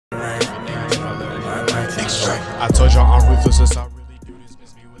I told y'all I'm ruthless, I really do this.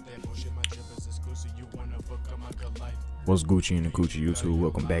 Miss me with that bullshit, my drip is exclusive. You wanna fuck up my good life. What's Gucci and the Coochie YouTube?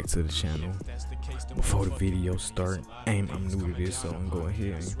 Welcome back to the channel. Before the video start, I'm new to this, so I'm going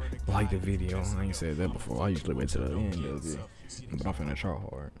ahead and like the video. I ain't said that before. I usually wait till the end of it, but I'm finna try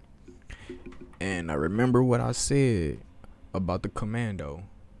hard. And I remember what I said about the Commando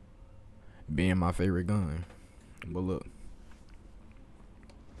being my favorite gun. But look,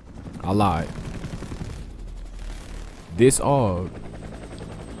 I lied. This AUG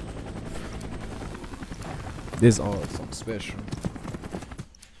is something special.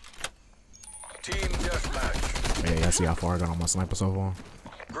 Team deathmatch. Hey, I see how far I got on my sniper so far.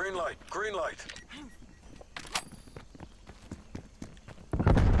 Green light, green light.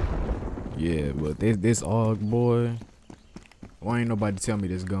 Yeah, but this AUG, boy, why ain't nobody tell me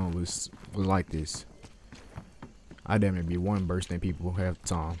this gun was like this? I damn near be one bursting people half the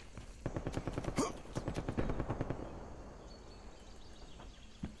time.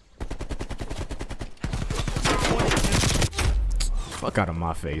 Fuck out of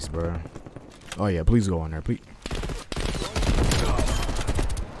my face, bro. Oh yeah, please go on there, please.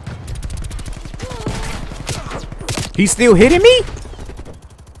 He's still hitting me?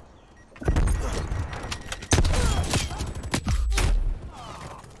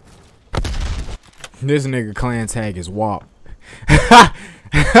 This nigga clan tag is WAP.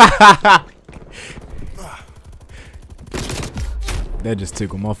 That just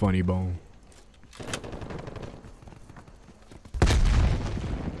tickled my funny bone.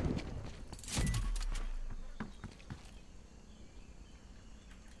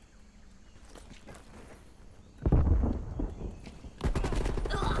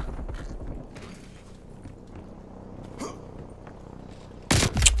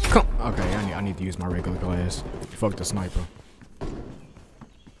 Okay, I need to use my regular glass. Fuck the sniper.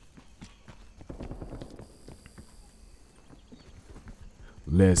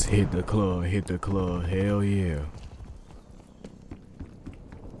 Let's hit the club, hell yeah.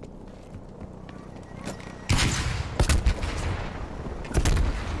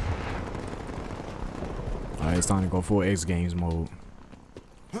 Alright, it's time to go full X Games mode.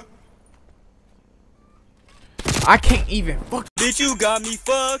 I can't even fuck. Bitch, you got me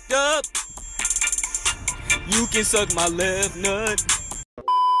fucked up. You can suck my left nut.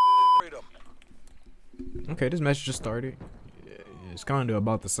 Okay, this match just started. It's kind of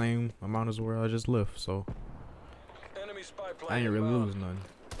about the same amount as where I just left, so Enemy spy I ain't really lose nothing.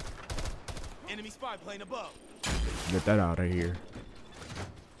 Enemy spy plane above. Get that out of here.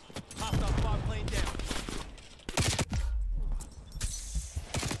 Hostile spy plane down.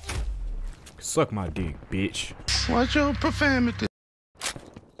 Suck my dick, bitch. Watch your profanity.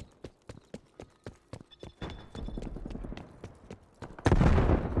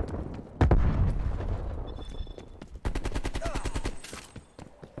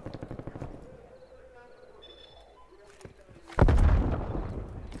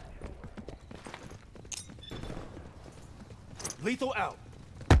 Lethal out.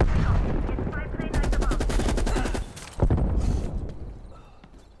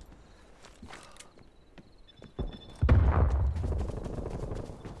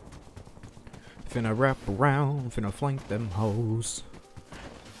 Finna wrap around, finna flank them hoes.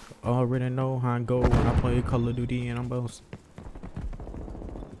 Already know how I go when I play Call of Duty and I'm boss.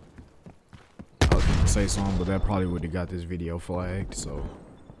 I was gonna say something, but that probably would have got this video flagged, so.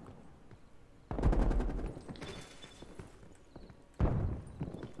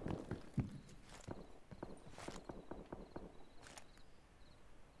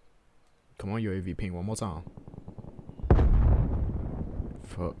 Come on, UAV ping one more time.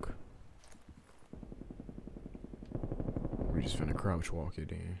 Fuck. We just finna crouch walk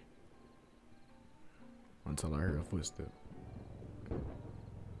it in until I hear a footstep.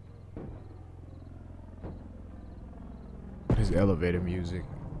 This elevator music.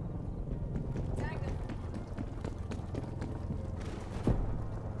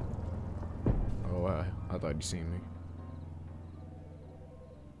 Oh, I thought you seen me.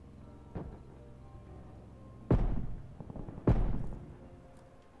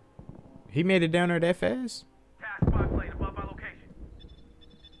 He made it down there that fast?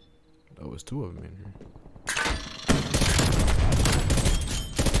 Oh, it's two of them in here.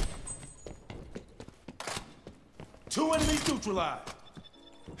 Two enemies neutralized.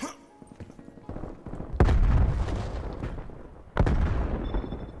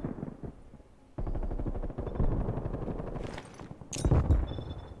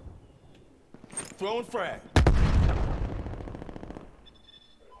 Throwing frag.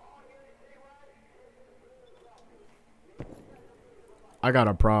 I got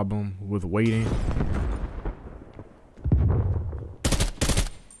a problem with waiting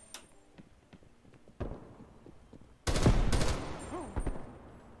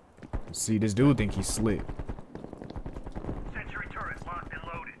See, this dude think he's slick. Sentry turret locked and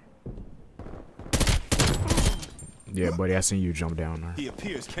loaded. Yeah, buddy, I seen you jump down there. He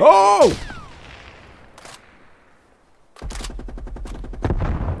appears. Oh!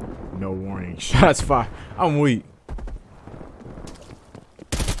 No warning. Shots fired. I'm weak.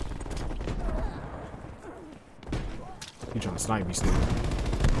 He trying to snipe me still.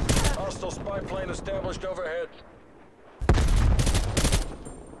 Hostile spy plane established overhead.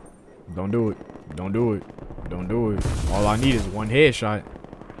 Don't do it. Don't do it. Don't do it. All I need is one headshot.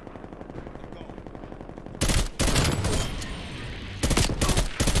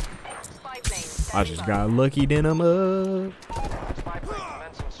 I just got lucky, then I'm up. Spy plane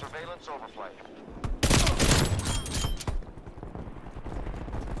commencing surveillance overflight.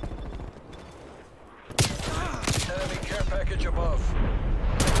 Enemy care package above.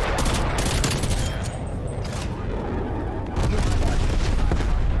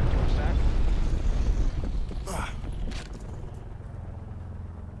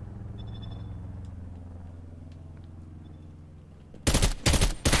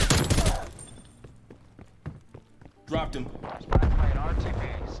 Dropped him. Spy plane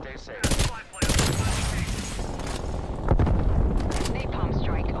RTB. Stay safe. Napalm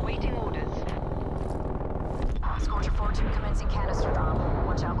strike awaiting orders. Scorcher 4-2 commencing canister drop.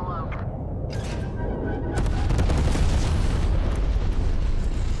 Watch out below.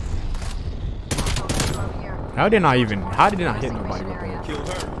 How did I hit nobody with that? Killed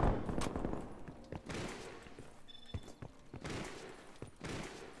her.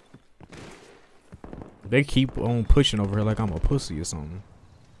 They keep on pushing over here like I'm a pussy or something.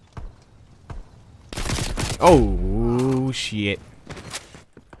 Oh shit.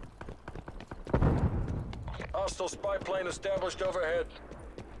 Hostile spy plane established overhead.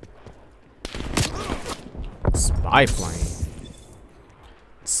 Spy plane.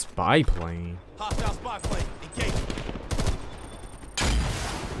 Spy plane. Hostile spy plane. Engage.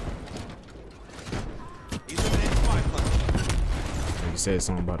 Eliminate spy plane. He said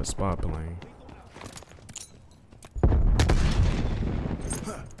something about a spy plane.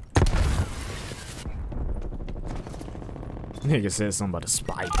 Nigga said something about a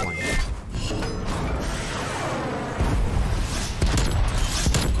spy plane.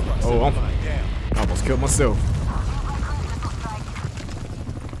 Oh, I almost killed myself.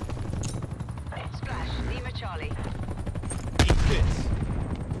 Splash, Lima Charlie. Eat this.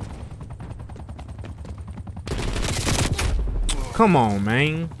 Come on,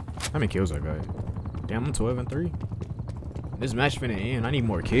 man. How many kills I got? Damn, I'm 12 and 3. This match finna end. I need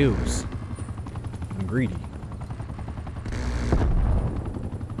more kills. I'm greedy.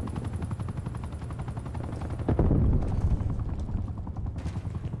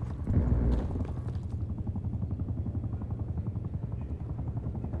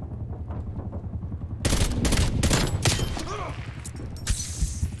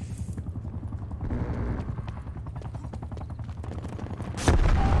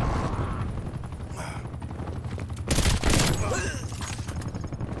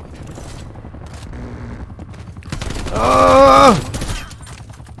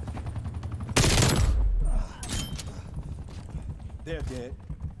 They're dead.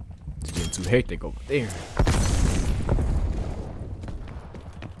 It's getting too hectic over there.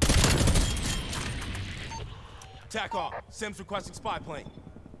 Attack off. Sims requesting spy plane.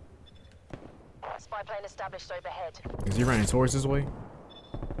 Spy plane established overhead. Is he running towards this way?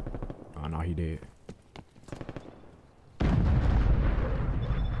 Oh no, he did.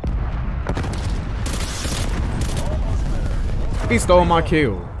 He stole my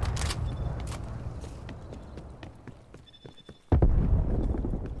kill.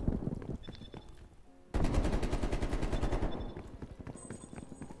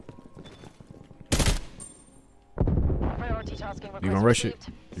 Priority tasking You gonna rush it?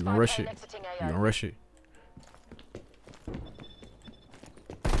 You gonna rush it? You gonna rush it?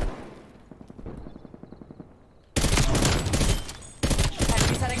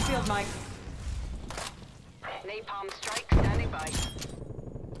 Resetting field mic. Napalm strike standing by.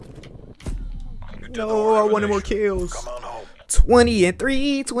 No, I wanted more kills. Come on home. 20 and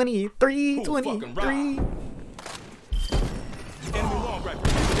 3, 20 and 3, Who 20 fucking and robbed? 3. Enemy long rifle.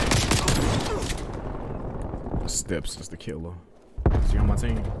 Steps is the killer. Is he on my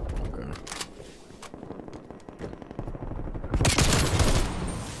team? Okay.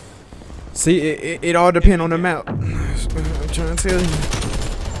 See, it all depends on the map. I'm trying to tell you.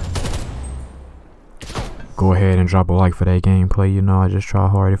 Go ahead and drop a like for that gameplay. You know, I just try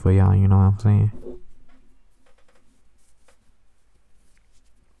harder for y'all. You know what I'm saying?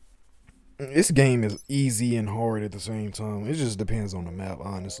 This game is easy and hard at the same time. It just depends on the map,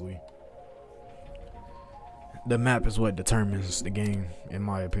 honestly. The map is what determines the game, in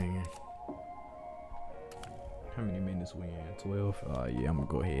my opinion. How many minutes we in? 12? Yeah, I'm gonna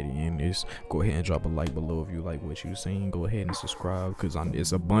go ahead and end this. Go ahead and drop a like below if you like what you seen. Go ahead and subscribe, because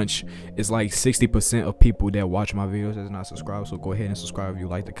it's a bunch. It's like 60% of people that watch my videos that's not subscribed. So go ahead and subscribe if you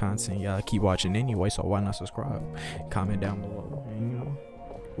like the content. Y'all keep watching anyway, so why not subscribe? Comment down below, and you know,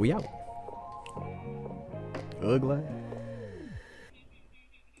 we out. Ugly.